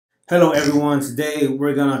Hello everyone, today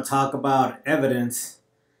we're going to talk about evidence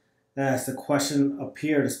as the question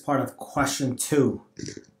appeared as part of question 2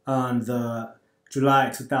 on the July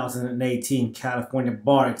 2018 California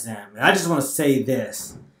bar exam. And I just want to say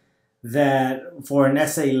this, that for an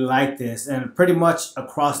essay like this and pretty much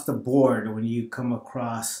across the board when you come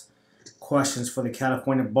across questions for the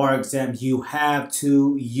California bar exam, you have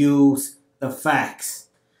to use the facts.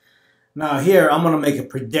 Now here, I'm going to make a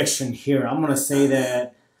prediction here. I'm going to say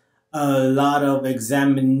that a lot of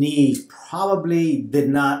examinees probably did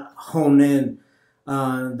not hone in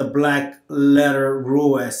on the black letter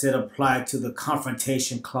rule as it applied to the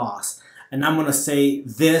confrontation clause. And I'm going to say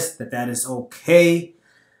this, that is okay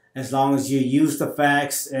as long as you use the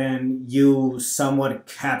facts and you somewhat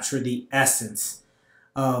capture the essence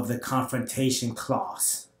of the confrontation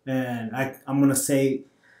clause. And I'm going to say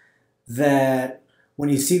that when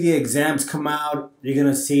you see the exams come out, you're going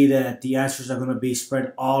to see that the answers are going to be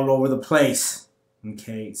spread all over the place.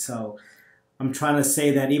 Okay, so I'm trying to say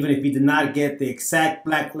that even if you did not get the exact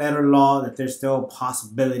black letter law, that there's still a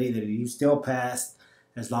possibility that you still passed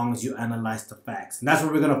as long as you analyze the facts. And that's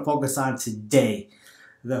what we're going to focus on today,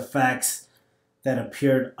 the facts that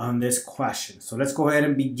appeared on this question. So let's go ahead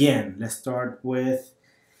and begin. Let's start with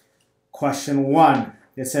question 1.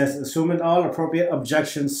 It says, assuming all appropriate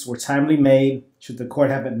objections were timely made, should the court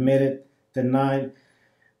have admitted the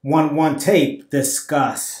 911 tape?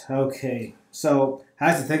 Discuss. Okay, so I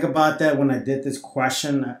had to think about that when I did this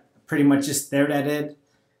question. I pretty much just stared at it.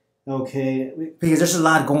 Okay, because there's a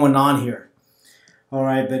lot going on here. All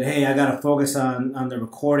right, but hey, I got to focus on the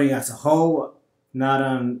recording as a whole, not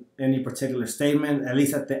on any particular statement, at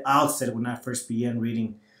least at the outset when I first began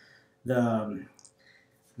reading the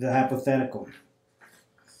hypothetical.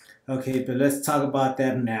 Okay, but let's talk about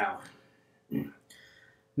that now.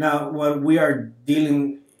 Now, what we are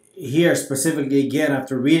dealing here specifically, again,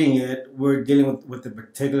 after reading it, we're dealing with a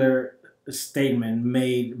particular statement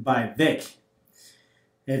made by Vic.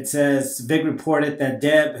 It says, Vic reported that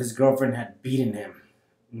Deb, his girlfriend, had beaten him.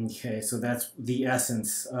 Okay, so that's the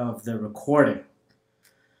essence of the recording.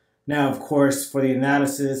 Now, of course, for the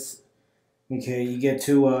analysis, okay, you get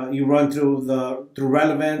to, you run through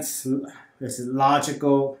relevance. Is it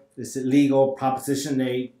logical? Is it legal? Proposition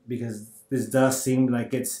 8, because this does seem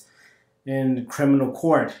like it's in criminal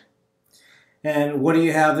court. And what do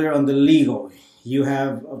you have there on the legal? You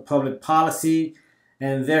have a public policy,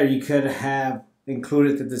 and there you could have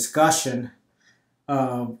included the discussion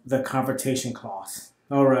of the confrontation clause.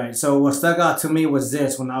 All right, so what stuck out to me was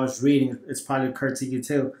this when I was reading. It's probably occurred to you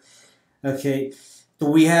too. Okay, so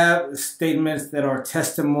we have statements that are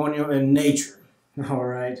testimonial in nature. All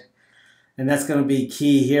right. And that's going to be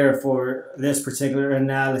key here for this particular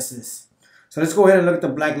analysis. So let's go ahead and look at the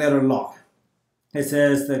black letter law. It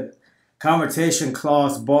says the confrontation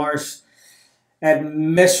clause bars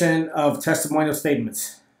admission of testimonial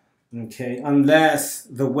statements, okay, unless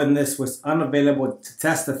the witness was unavailable to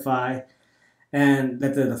testify and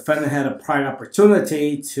that the defendant had a prior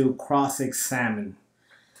opportunity to cross-examine.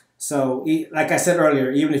 So, like I said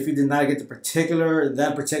earlier, even if you did not get that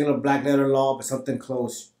particular black letter law, but something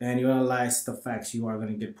close, and you analyze the facts, you are going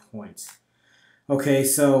to get points. Okay,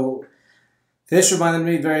 so this reminded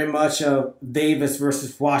me very much of Davis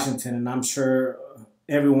versus Washington, and I'm sure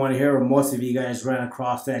everyone here, or most of you guys, ran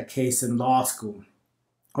across that case in law school.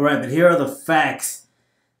 All right, but here are the facts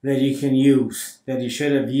that you can use, that you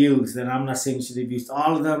should have used, and I'm not saying you should have used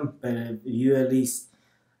all of them, but if you at least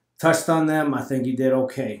touched on them, I think you did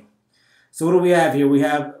okay. So what do we have here? We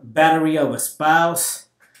have battery of a spouse.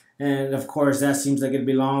 And of course, that seems like it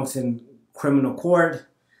belongs in criminal court.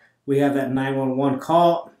 We have that 911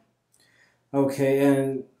 call. Okay,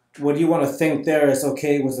 and what you want to think there is,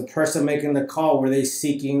 okay, was the person making the call, were they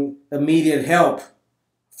seeking immediate help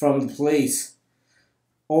from the police?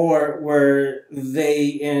 Or were they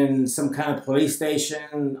in some kind of police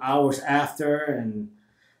station hours after and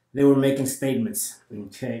they were making statements?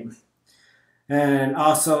 Okay. And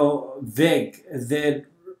also, Vic did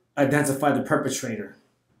identify the perpetrator.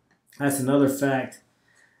 That's another fact.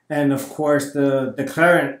 And of course, the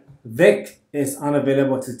declarant, Vic, is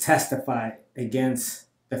unavailable to testify against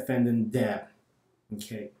defendant Deb.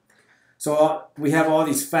 Okay. So we have all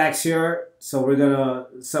these facts here. So we're going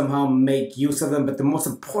to somehow make use of them. But the most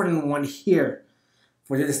important one here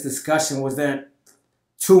for this discussion was that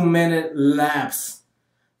 2-minute lapse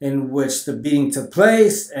in which the beating took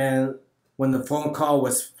place and when the phone call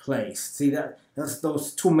was placed. See that's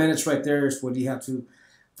those 2 minutes right there is what you have to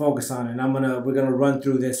focus on. And we're gonna run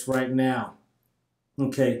through this right now.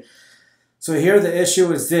 Okay. So here the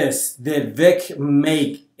issue is this: did Vic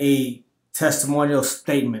make a testimonial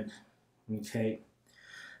statement? Okay.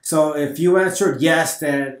 So if you answered yes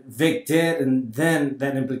that Vic did, and then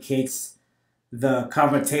that implicates the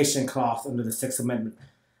Confrontation Clause under the Sixth Amendment.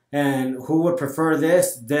 And who would prefer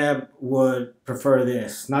this? Deb would prefer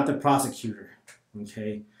this, not the prosecutor.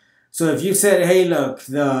 Okay. So if you said, "Hey, look,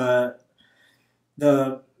 the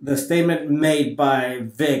statement made by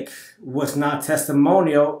Vic was not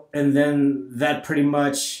testimonial," and then that pretty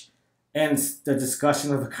much ends the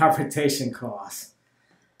discussion of the Confrontation Clause.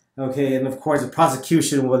 Okay, and of course the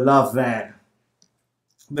prosecution would love that.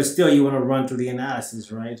 But still, you want to run through the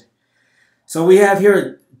analysis, right? So we have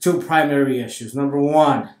here two primary issues. Number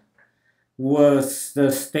one, was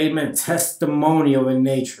the statement testimonial in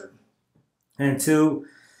nature? And two,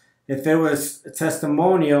 if it was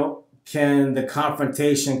testimonial, can the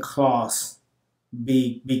Confrontation Clause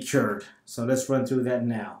be cured? So let's run through that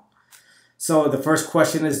now. So the first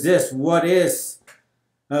question is this: what is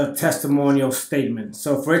a testimonial statement?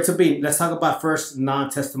 So for it to be, let's talk about first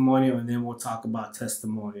non-testimonial, and then we'll talk about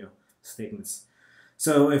testimonial statements.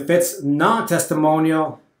 So if it's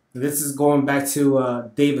non-testimonial, this is going back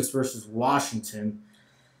to Davis versus Washington,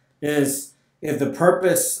 is if the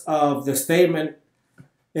purpose of the statement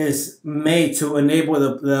is made to enable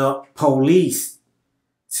the police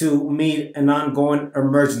to meet an ongoing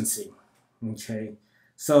emergency. Okay,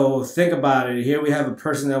 so think about it. Here we have a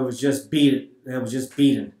person that was just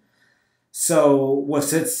beaten. So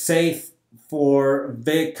was it safe for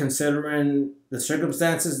Vic considering the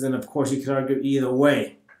circumstances? Then of course you could argue either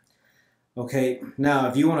way. Okay, now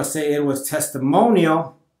if you want to say it was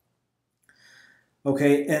testimonial,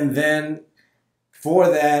 okay, and then for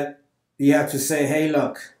that you have to say, hey,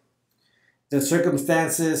 look, the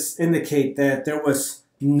circumstances indicate that there was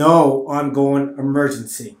no ongoing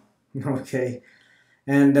emergency, okay,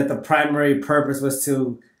 and that the primary purpose was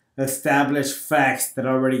to establish facts that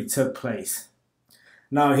already took place.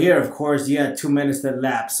 Now here, of course, you had 2 minutes that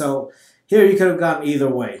lapsed, so here you could have gone either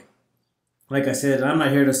way. Like I said, I'm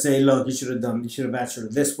not here to say, look, you should have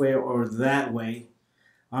answered this way or that way.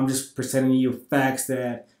 I'm just presenting you facts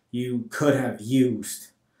that you could have used.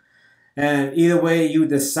 And either way, you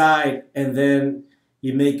decide, and then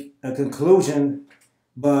you make a conclusion,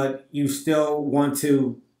 but you still want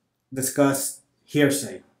to discuss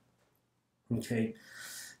hearsay. Okay.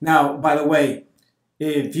 Now, by the way,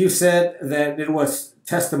 if you said that it was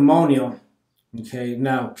testimonial, okay,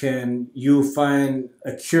 now can you find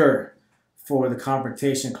a cure for the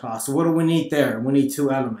Confrontation Clause? So what do we need there? We need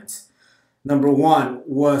two elements. Number one,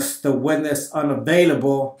 was the witness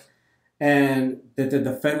unavailable, and did the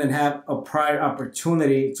defendant have a prior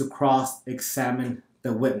opportunity to cross-examine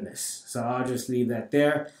the witness? So I'll just leave that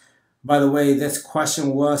there. By the way, this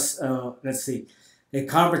question was, let's see, a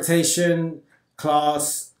Confrontation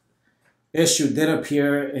Clause issue did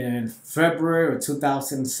appear in February of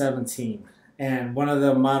 2017. And one of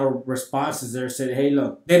the model responses there said, hey,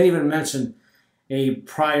 look, they didn't even mention a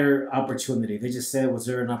prior opportunity. They just said, was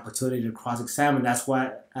there an opportunity to cross-examine? That's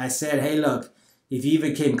why I said, hey, look, if you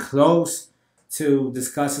even came close to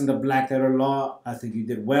discussing the black letter law, I think you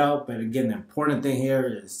did well. But again, the important thing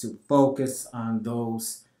here is to focus on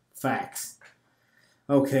those facts.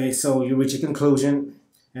 Okay, so you reach a conclusion,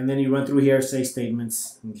 and then you run through hearsay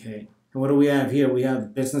statements. Okay, and what do we have here? We have the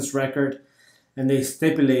business record, and they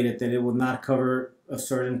stipulated that it will not cover a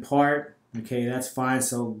certain part. Okay, that's fine.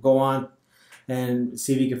 So go on and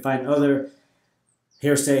see if you can find other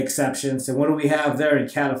hearsay exceptions. And what do we have there in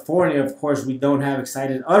California? Of course, we don't have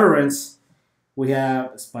excited utterance. We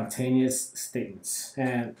have spontaneous statements.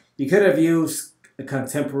 And you could have used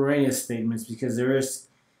contemporaneous statements because there is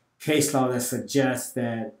case law that suggests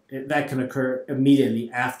that that can occur immediately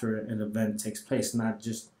after an event takes place, not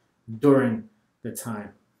just during the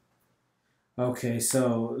time. Okay,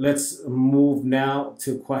 so let's move now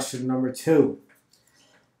to question number 2.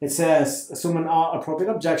 It says, assuming all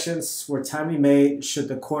appropriate objections were timely made, should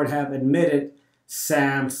the court have admitted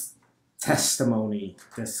Sam's testimony?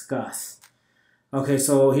 Discuss. Okay,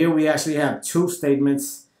 so here we actually have 2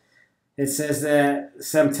 statements. It says that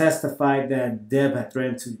Sam testified that Deb had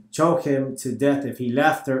threatened to choke him to death if he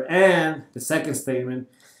left her, and the second statement,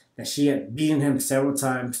 that she had beaten him several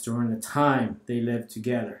times during the time they lived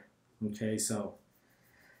together. Okay, so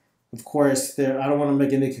of course, I don't want to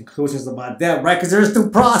make any conclusions about that, right? Because there's due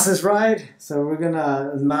process, right? So we're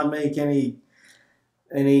gonna not make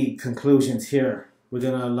any conclusions here. We're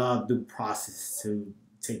gonna allow due process to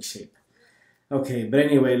take shape. Okay, but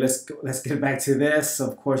anyway, let's get back to this.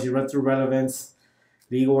 Of course, you run through relevance,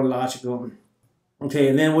 legal and logical. Okay,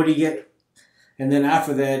 and then what do you get? And then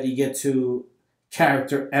after that, you get to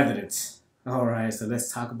character evidence. All right, so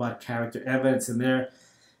let's talk about character evidence. And there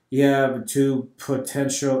you have 2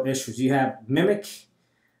 potential issues. You have mimic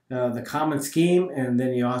the common scheme, and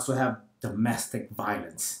then you also have domestic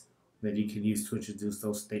violence that you can use to introduce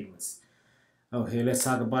those statements. Okay, let's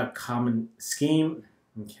talk about common scheme.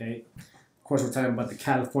 Okay, of course, we're talking about the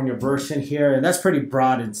California version here, and that's pretty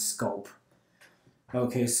broad in scope.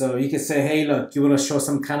 Okay, so you can say, hey, look, you want to show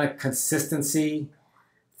some kind of consistency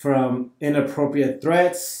from inappropriate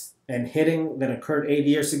threats and hitting that occurred 8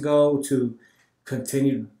 years ago to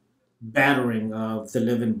continued battering of the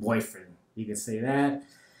live-in boyfriend. You can say that.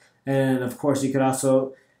 And of course, you could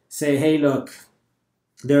also say, hey, look,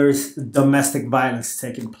 there's domestic violence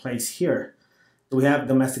taking place here. Do we have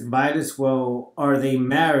domestic violence? Well, are they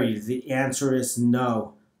married? The answer is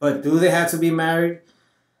no. But do they have to be married?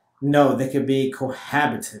 No, they could be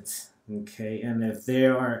cohabitants. Okay, and if they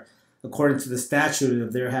are, according to the statute,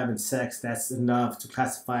 if they're having sex, that's enough to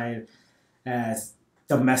classify it as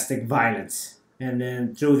domestic violence. And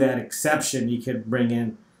then through that exception, you could bring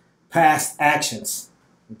in past actions,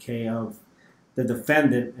 okay, of the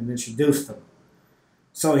defendant and introduce them.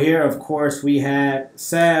 So here, of course, we had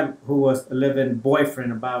Sam, who was a live-in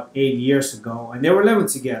boyfriend about 8 years ago, and they were living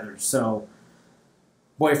together. So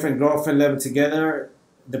boyfriend, girlfriend living together,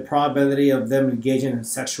 the probability of them engaging in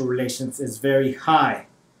sexual relations is very high.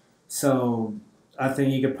 So I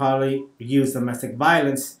think you could probably use domestic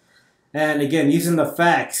violence. And again, using the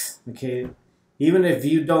facts, okay, even if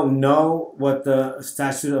you don't know what the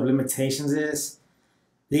statute of limitations is,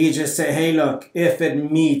 you can just say, hey, look, if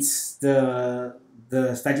it meets the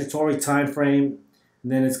statutory time frame,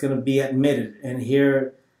 then it's going to be admitted. And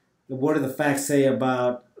here, what do the facts say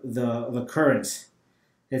about the occurrence?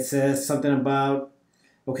 It says something about,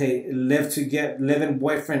 okay, live-in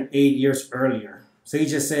boyfriend 8 years earlier. So you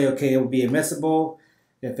just say, okay, it will be admissible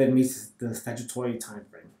if it meets the statutory time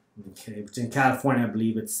frame. Okay, which in California, I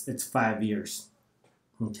believe it's 5 years.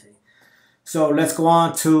 Okay, so let's go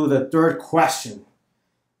on to the third question.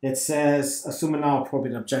 It says, assuming all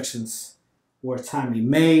appropriate objections were timely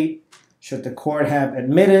made, should the court have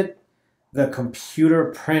admitted the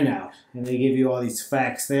computer printout? And they give you all these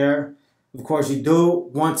facts there. Of course, you do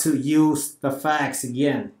want to use the facts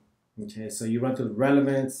again. Okay, so you run through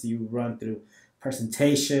relevance, you run through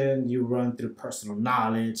presentation, you run through personal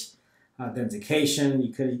knowledge, authentication.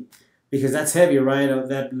 You could, because that's heavy, right?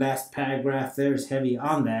 That last paragraph there is heavy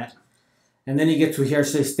on that. And then you get to a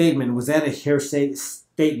hearsay statement. Was that a hearsay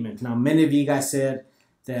statement? Now, many of you guys said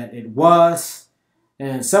that it was,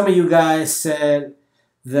 and some of you guys said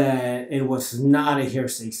that it was not a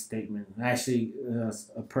hearsay statement. Actually,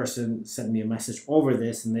 a person sent me a message over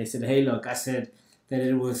this, and they said, hey, look, I said that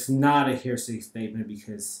it was not a hearsay statement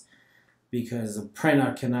because a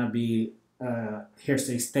printout cannot be a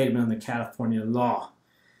hearsay statement under California law.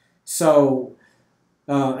 So,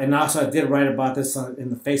 and also I did write about this in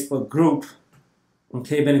the Facebook group.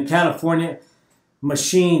 Okay, but in California,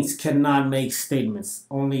 machines cannot make statements.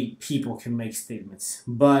 Only people can make statements.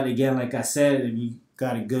 But again, like I said, if you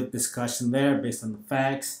got a good discussion there based on the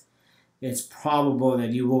facts, it's probable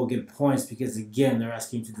that you will get points because, again, they're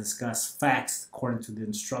asking you to discuss facts according to the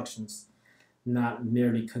instructions, not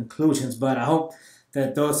merely conclusions. But I hope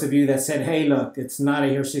that those of you that said, hey, look, it's not a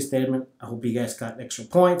hearsay statement, I hope you guys got extra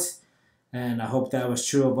points. And I hope that was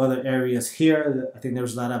true of other areas here. I think there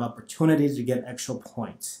was a lot of opportunities to get extra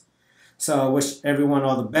points. So I wish everyone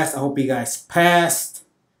all the best. I hope you guys passed.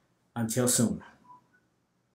 Until soon.